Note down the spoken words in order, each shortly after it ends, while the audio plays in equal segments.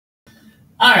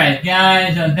Alright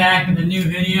guys, I'm back with a new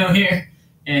video here,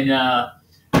 and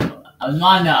I'm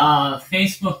on the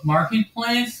Facebook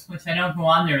Marketplace, which I don't go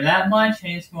on there that much.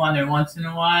 I just go on there once in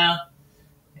a while,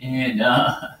 and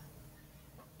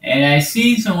and I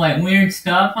see some like weird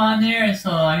stuff on there,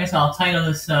 so I guess I'll title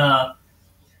this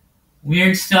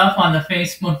weird stuff on the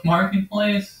Facebook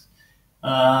Marketplace.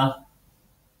 Uh,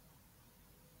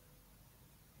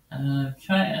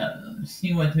 trying to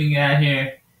see what we got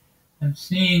here. I'm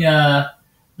seeing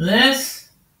this.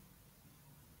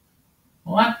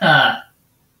 What the?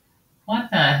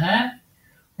 What the heck?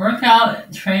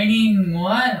 Workout training,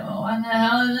 what? What the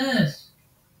hell is this?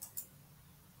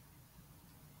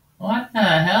 What the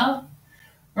hell?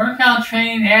 Workout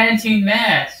training attitude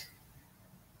mask.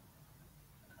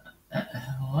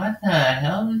 What the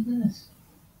hell is this?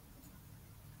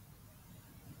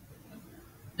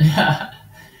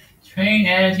 Train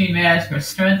attitude mask for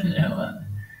strength.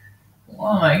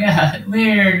 Oh my god,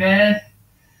 weird, man.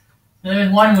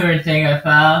 There's one weird thing I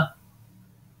found.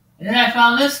 And then I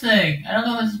found this thing. I don't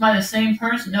know if this is by the same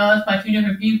person. No, it's by two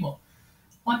different people.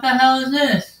 What the hell is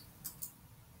this?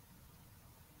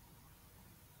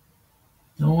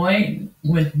 The weight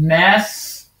with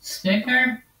mask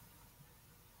sticker?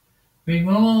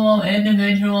 Removable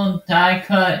individual die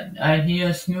cut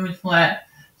ideal smooth flat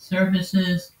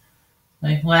surfaces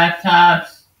like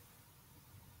laptops.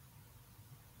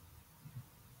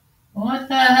 What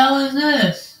the hell is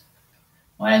this?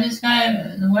 Why is this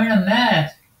guy wearing a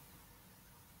mask?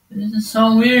 This is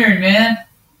so weird, man.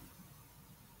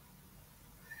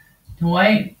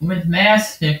 Dwight with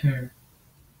mask sticker.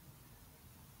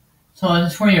 So is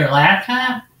this for your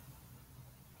laptop?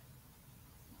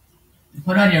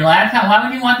 Put on your laptop? Why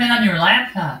would you want that on your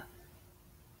laptop?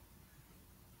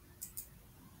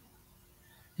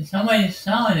 If somebody's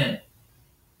selling it.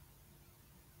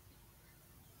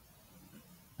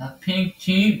 A pink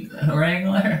Jeep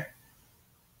Wrangler.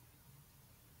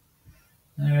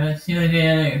 Alright, let's see what the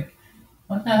other.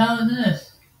 What the hell is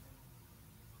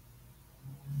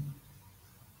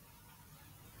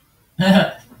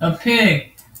this? A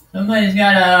pig. Somebody's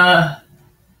got a.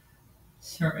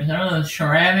 I don't know,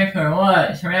 ceramic or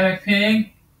what? Ceramic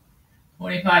pig?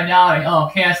 $25. Oh,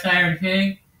 cast iron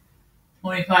pig?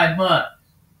 $25.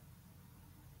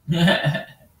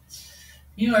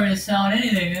 You are just selling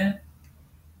anything, man.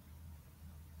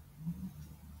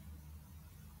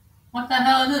 What the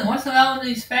hell is this? What's the hell with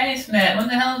these face masks? What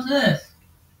the hell is this?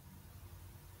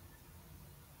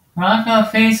 Rocco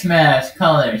face mask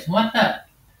colors. What the?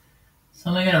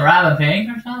 Somebody gonna rob a bank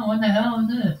or something? What the hell is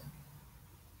this?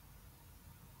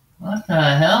 What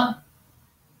the hell?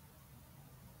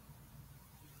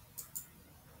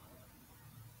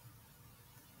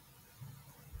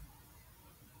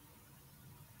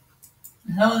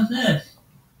 The hell is this?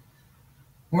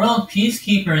 World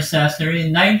Peacekeeper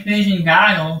accessories, night vision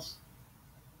goggles,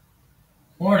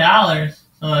 $4.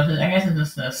 So I guess it's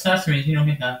just the accessories. You don't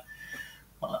get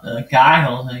the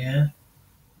goggles, I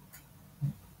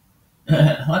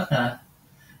guess. What the?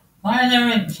 Why is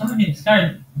there somebody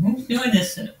started? Who's doing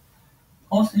this?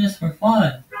 Posting this for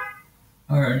fun?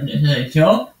 Or is it a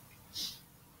joke?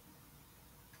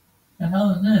 The hell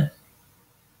is this?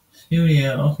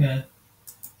 Studio. Okay.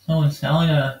 Someone's selling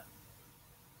a.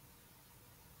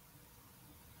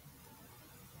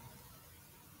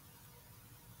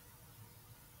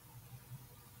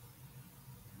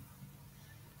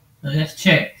 So this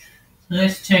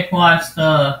chick wants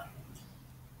to,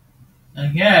 I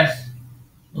guess,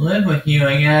 live with you,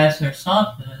 I guess, or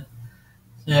something.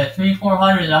 So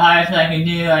 300-400 is the highest I can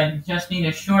do. I just need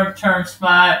a short-term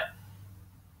spot.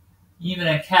 Even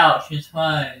a couch is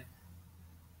fine.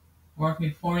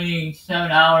 Working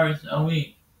 47 hours a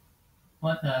week.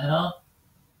 What the hell?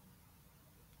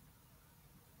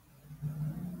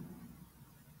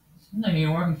 Seems like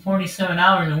you're working 47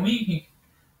 hours a week.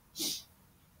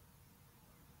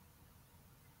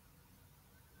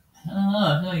 I don't know.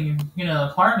 I feel like you get an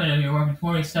apartment if you're working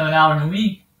 47 hours a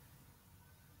week.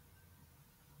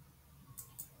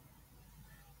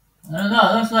 I don't know.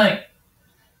 It looks like.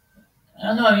 I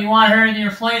don't know if you want her in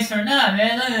your place or not,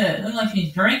 man. Look at it. It looks like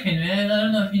she's drinking, man. I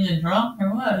don't know if she's a drunk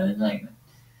or what. It's like.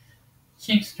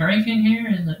 Chick's drinking here.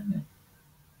 Is it?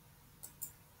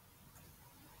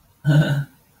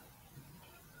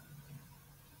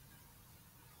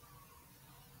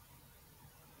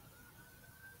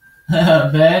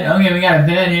 Bed? Okay, we got a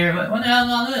bed here. What the hell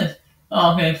is all this?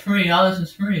 Oh, okay, free. All this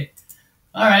is free.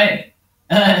 Alright.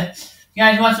 You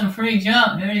guys want some free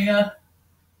jump? There you go.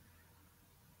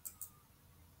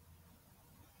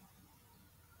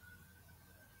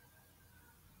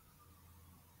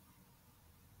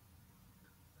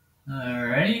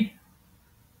 Alrighty.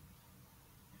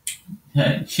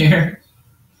 Chair.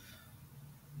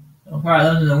 So far,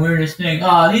 those are the weirdest things.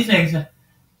 Oh, these things,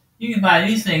 you can buy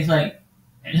these things like,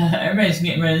 everybody's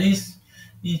getting rid of these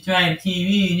giant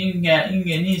TVs. You can get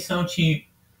these so cheap.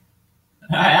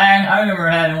 I remember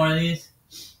having one of these.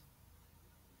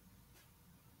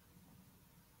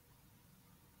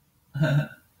 I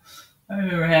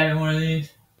remember having one of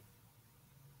these.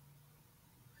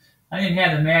 I didn't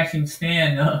have the matching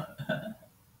stand though.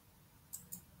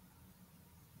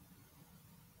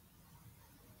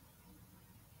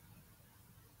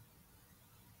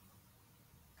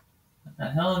 What the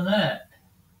hell is that?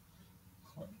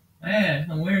 Man,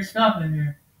 some weird stuff in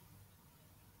here.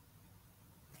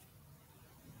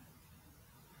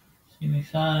 See me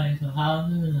signs of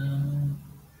houses,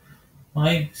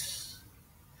 bikes.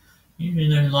 Usually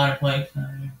there's a lot of bikes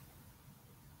on here.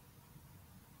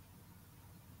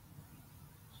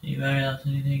 See if there's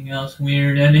anything else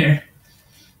weird in here.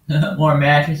 More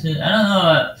mattresses. I don't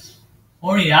know.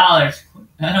 $40.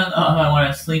 I don't know if I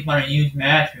want to sleep on a used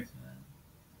mattress.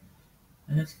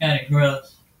 That's kind of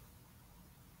gross.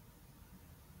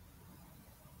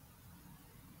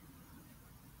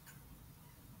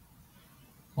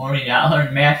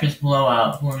 $40 mattress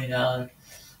blowout. $40.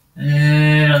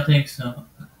 I don't think so.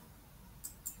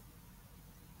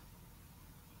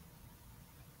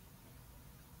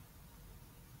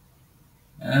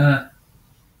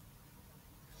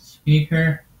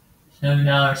 Speaker.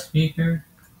 $7 speaker.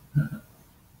 I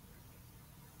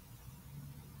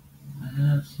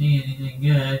don't see anything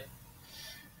good.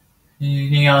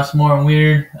 Anything else more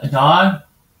weird? A dog?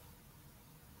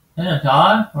 Is that a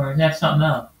dog? Or is that something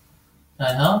else? Does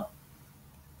that help?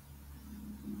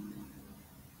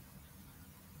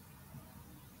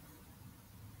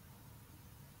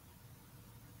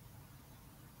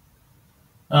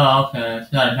 Oh, okay.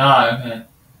 It's not a dog. Okay.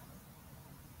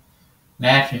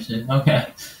 Mattresses. Okay.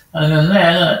 I was gonna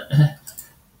say, look.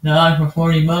 Dog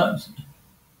for $40.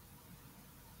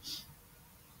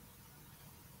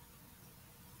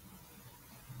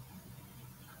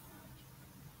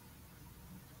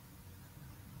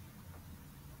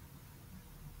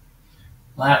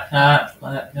 Laptop.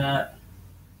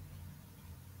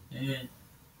 And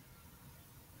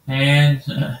hands.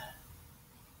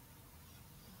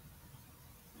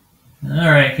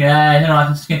 Alright, guys. I don't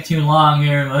want to skip too long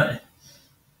here, but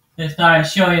just thought I'd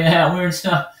show you that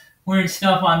weird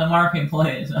stuff on the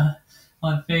marketplace,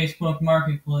 on Facebook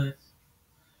Marketplace.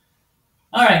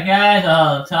 Alright, guys.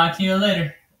 I'll talk to you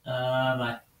later.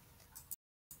 Bye.